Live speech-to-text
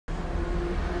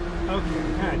Okay,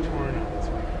 I'm kind of torn on this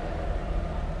one.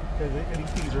 Because I think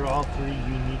these are all three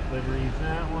unique liveries.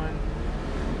 That one,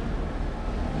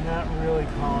 not really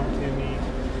calling to me.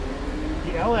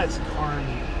 The LS Carney,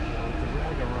 you know, the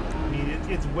Ragamuffin. I mean,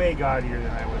 it's way gaudier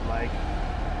than I would like,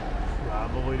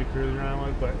 probably, to cruise around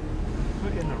with, but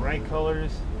put in the right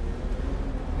colors.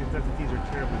 It's not that these are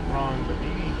terribly wrong, but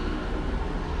maybe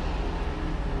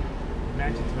it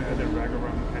matches my other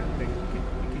Ragamuffin kind of thing. We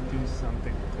could do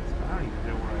something with this, but I don't even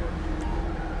know where I am.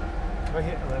 If I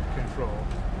hit left control.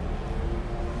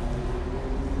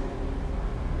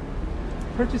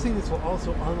 Purchasing this will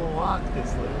also unlock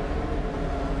this livery.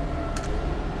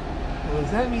 Well,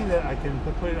 does that mean that I can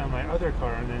put it on my other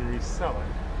car and then resell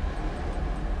it?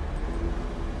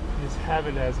 Just have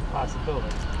it as a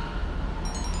possibility.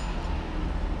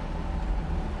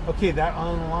 Okay, that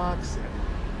unlocks it.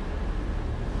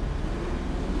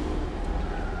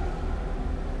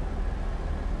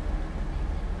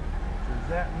 Does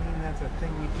that mean that's a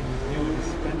thing we can do to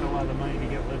spend a lot of money to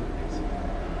get liveries?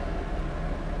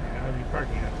 I'd be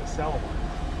parking up to sell one.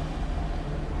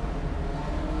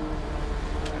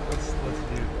 Let's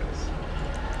do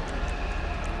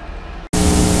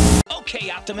this.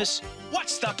 Okay, Optimus,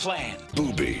 what's the plan?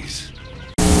 Boobies.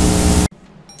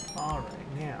 All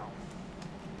right, now,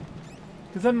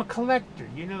 because I'm a collector,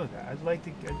 you know that.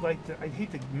 I'd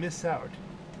hate to miss out.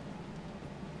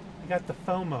 I got the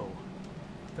FOMO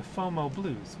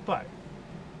blues, but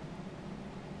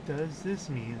does this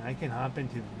mean I can hop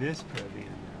into this pavilion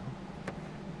now?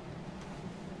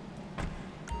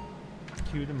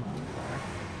 Q to modify.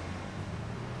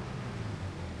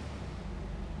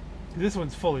 This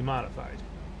one's fully modified.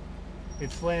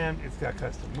 It's slammed, it's got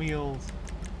custom wheels.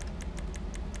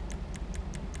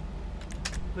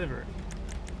 Livery.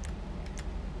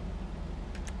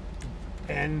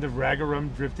 And the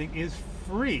Ragarum drifting is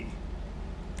free.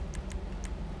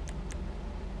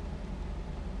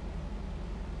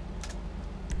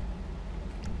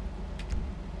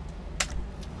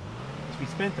 We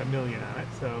spent $1 million on it,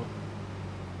 so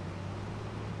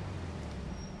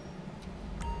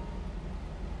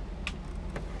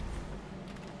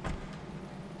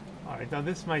alright, now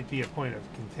this might be a point of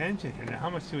contention here. Now how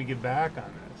much do we get back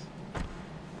on this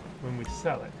when we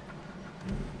sell it?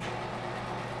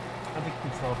 I think we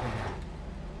can sell from here.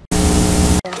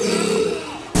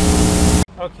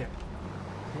 Okay.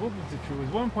 What was the truth?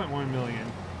 It was 1.1 million.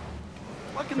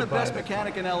 What can the best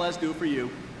mechanic in LS do for you?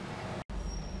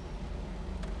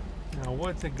 Now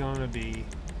what's it gonna be?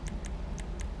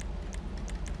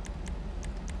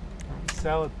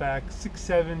 Sell it back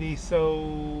 670,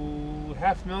 so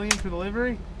 $500,000 for the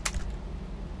livery?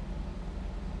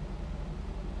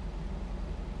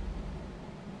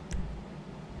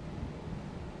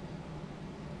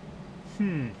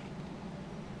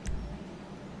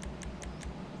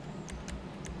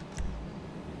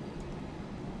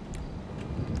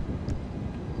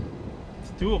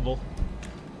 It's doable.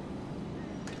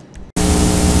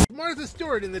 Martha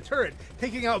Stewart in the turret,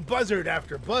 taking out buzzard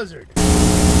after buzzard.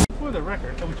 For the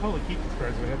record, I would totally keep this car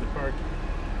as we had the park.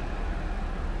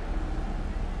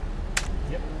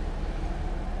 Yep.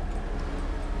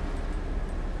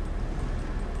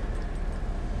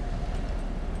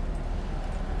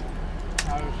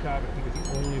 Auto shop, I think, is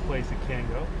the only place it can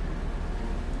go.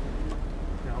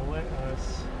 Now let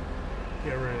us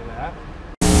get rid of that.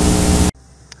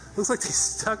 Looks like they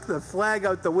stuck the flag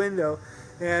out the window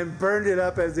and burned it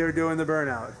up as they were doing the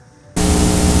burnout.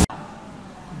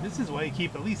 This is why you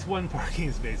keep at least one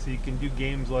parking space, so you can do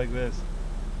games like this.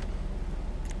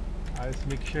 Just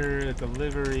make sure that the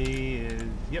livery is,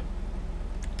 yep,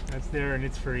 that's there and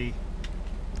it's free.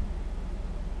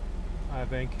 I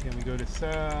think, and we go to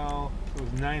sell, so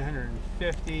it was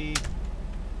 950.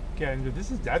 Okay, and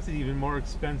that's an even more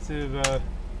expensive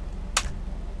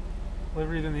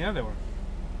livery than the other one.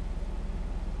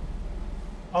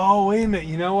 Oh, wait a minute,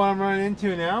 you know what I'm running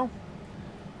into now?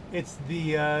 It's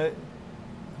the,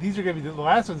 these are going to be, the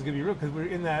last one's going to be real, because we're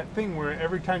in that thing where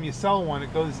every time you sell one,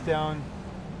 it goes down,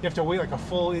 you have to wait like a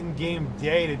full in-game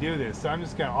day to do this. So I'm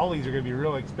just going to, all these are going to be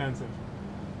real expensive.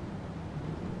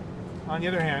 On the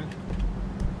other hand,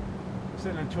 I'm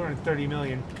sitting on 230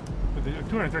 million, with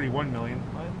 231 million.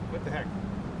 What the heck?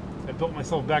 I built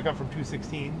myself back up from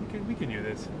 216. We can do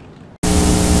this.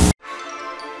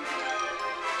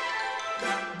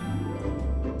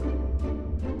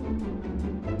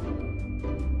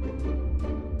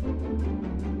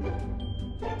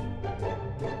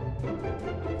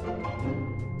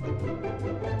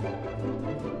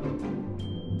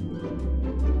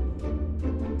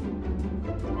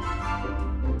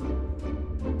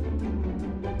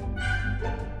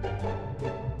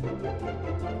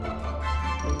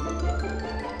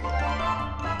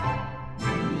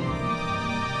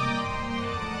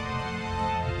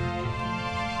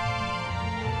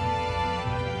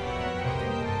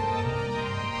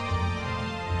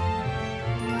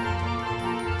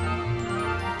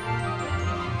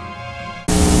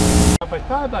 enough, I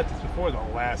thought about this before the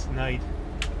last night,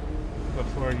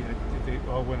 before they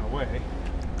all went away.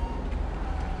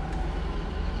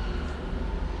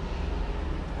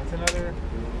 That's another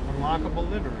unlockable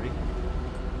livery,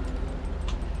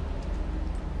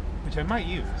 which I might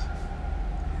use.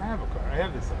 I have a car. I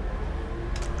have this already.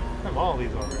 I have all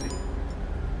these already.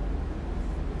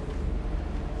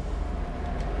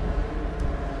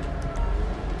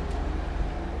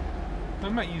 I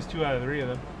might use 2 out of 3 of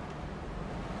them.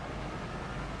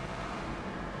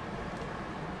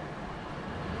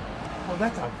 Oh,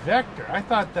 that's a vector. I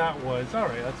thought that was...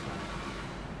 Alright, that's fine.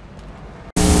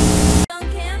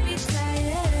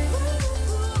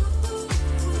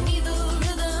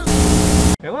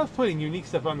 I love putting unique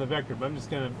stuff on the vector, but I'm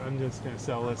just gonna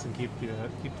sell this and keep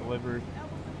the livery.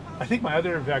 I think my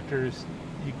other vectors,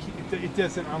 it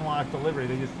doesn't unlock the livery.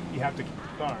 You have to keep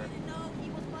the car,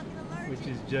 which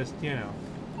is just, you know,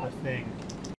 a thing.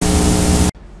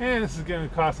 And this is gonna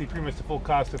cost me pretty much the full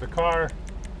cost of the car.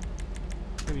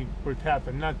 It's gonna be worth half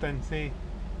of nothing. See,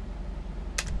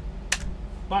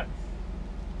 but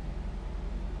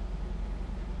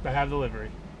I have the livery.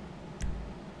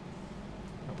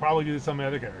 I'll probably do this on my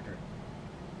other character.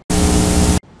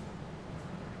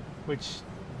 Which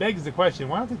begs the question,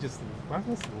 why don't they just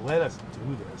let us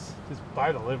do this? Just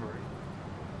buy the livery.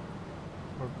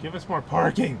 Or give us more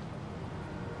parking.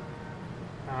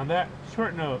 On that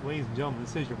short note, ladies and gentlemen,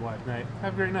 this is your Black Knight.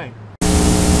 Have a great night.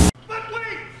 But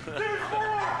wait! There's more!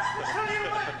 I'll tell you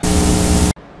what!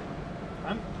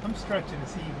 I'm stretching to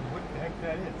see what the heck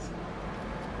that is.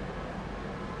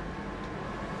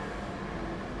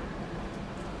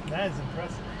 That is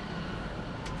impressive.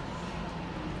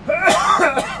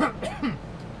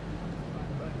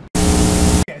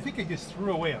 I think I just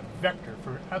threw away a vector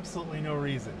for absolutely no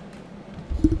reason.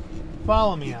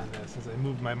 Follow me on this as I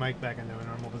move my mic back into a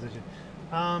normal position.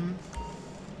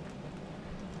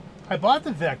 I bought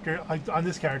the vector on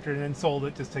this character and then sold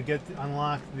it just to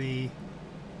unlock the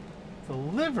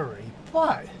livery,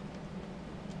 but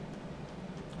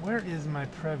where is my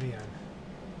Previan?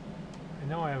 I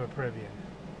know I have a Previan.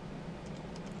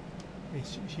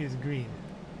 She is green.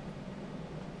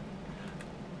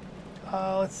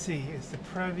 Let's see. It's the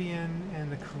Previan and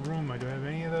the Kuruma. Do I have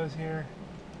any of those here?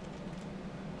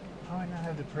 How do I not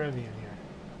have the Previan here?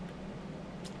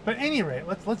 But at any rate,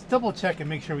 let's double check and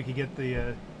make sure we can get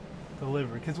the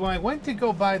livery. Because when I went to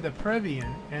go buy the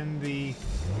Previan and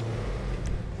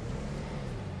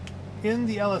in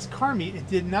the LS car meet, it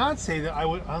did not say that I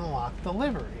would unlock the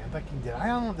livery. I'm thinking,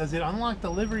 does it unlock the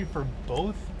livery for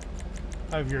both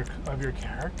of your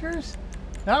characters?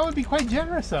 That would be quite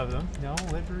generous of them. No,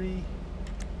 livery.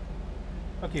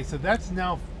 Okay, so that's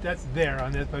there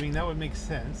on this. I mean, that would make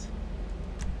sense.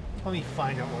 Let me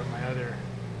find out where my other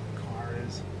car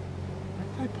is.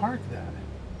 Where did I park that?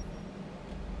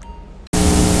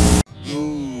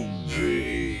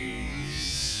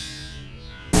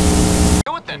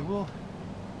 Do it then. Okay, we'll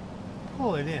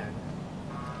pull it in.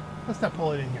 Let's not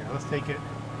pull it in here. Let's take it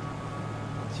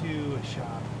to a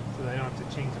shop so that I don't have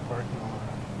to change the parking lot.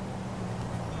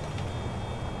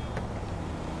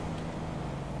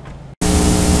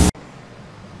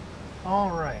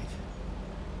 Alright.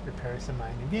 Repair some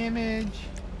minor damage.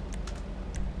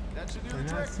 That should do We're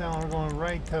the not trick. selling, we're going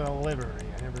right to the livery.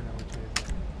 I never know which way it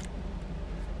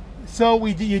is. So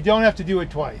you don't have to do it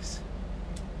twice.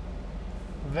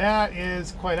 That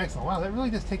is quite excellent. Wow, that really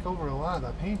does take over a lot of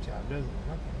the paint job, doesn't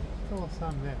it? Okay, still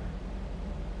some there.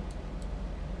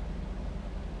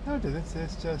 No, it doesn't.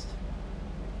 It's just...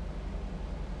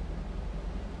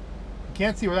 You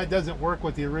can't see where that doesn't work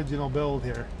with the original build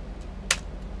here.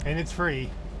 And it's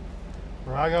free.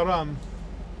 Ragaram.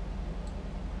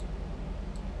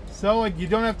 So you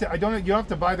don't have to. You don't have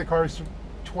to buy the cars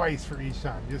twice for each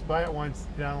time. Just buy it once.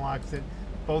 It unlocks it.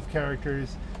 Both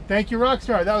characters. Thank you,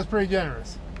 Rockstar. That was pretty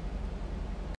generous.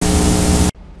 And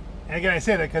again, I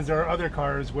say that because there are other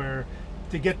cars where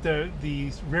to get the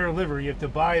rare livery, you have to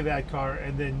buy that car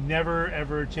and then never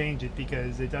ever change it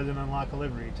because it doesn't unlock a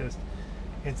livery.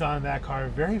 It's on that car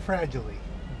very fragilely,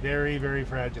 very very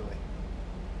fragilely.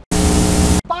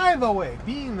 By the way,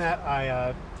 being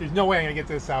that there's no way I'm gonna get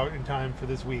this out in time for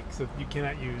this week, so you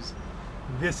cannot use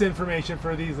this information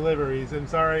for these liveries. I'm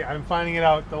sorry, I'm finding it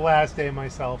out the last day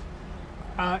myself.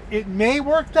 It may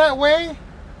work that way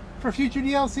for future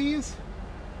DLCs.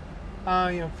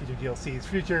 Future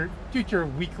DLCs, future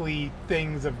weekly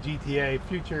things of GTA,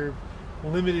 future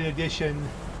limited edition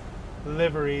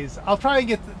liveries. I'll try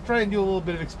and do a little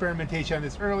bit of experimentation on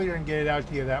this earlier and get it out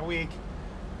to you that week.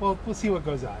 We'll see what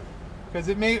goes on. Because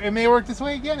it may work this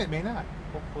way again, it may not.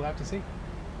 We'll have to see.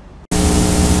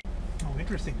 Oh,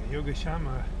 interesting. The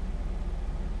Yogashima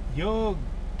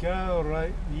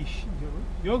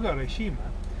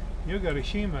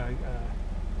Yogarishima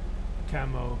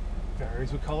camo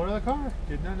varies with color of the car.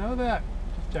 Did not know that.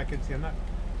 Just check and see. I'm not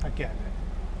getting it.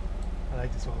 I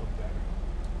like this one a little better.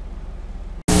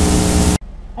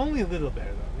 Only a little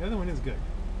better though. The other one is good.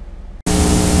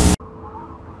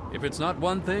 If it's not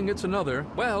one thing, it's another.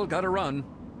 Well, gotta run.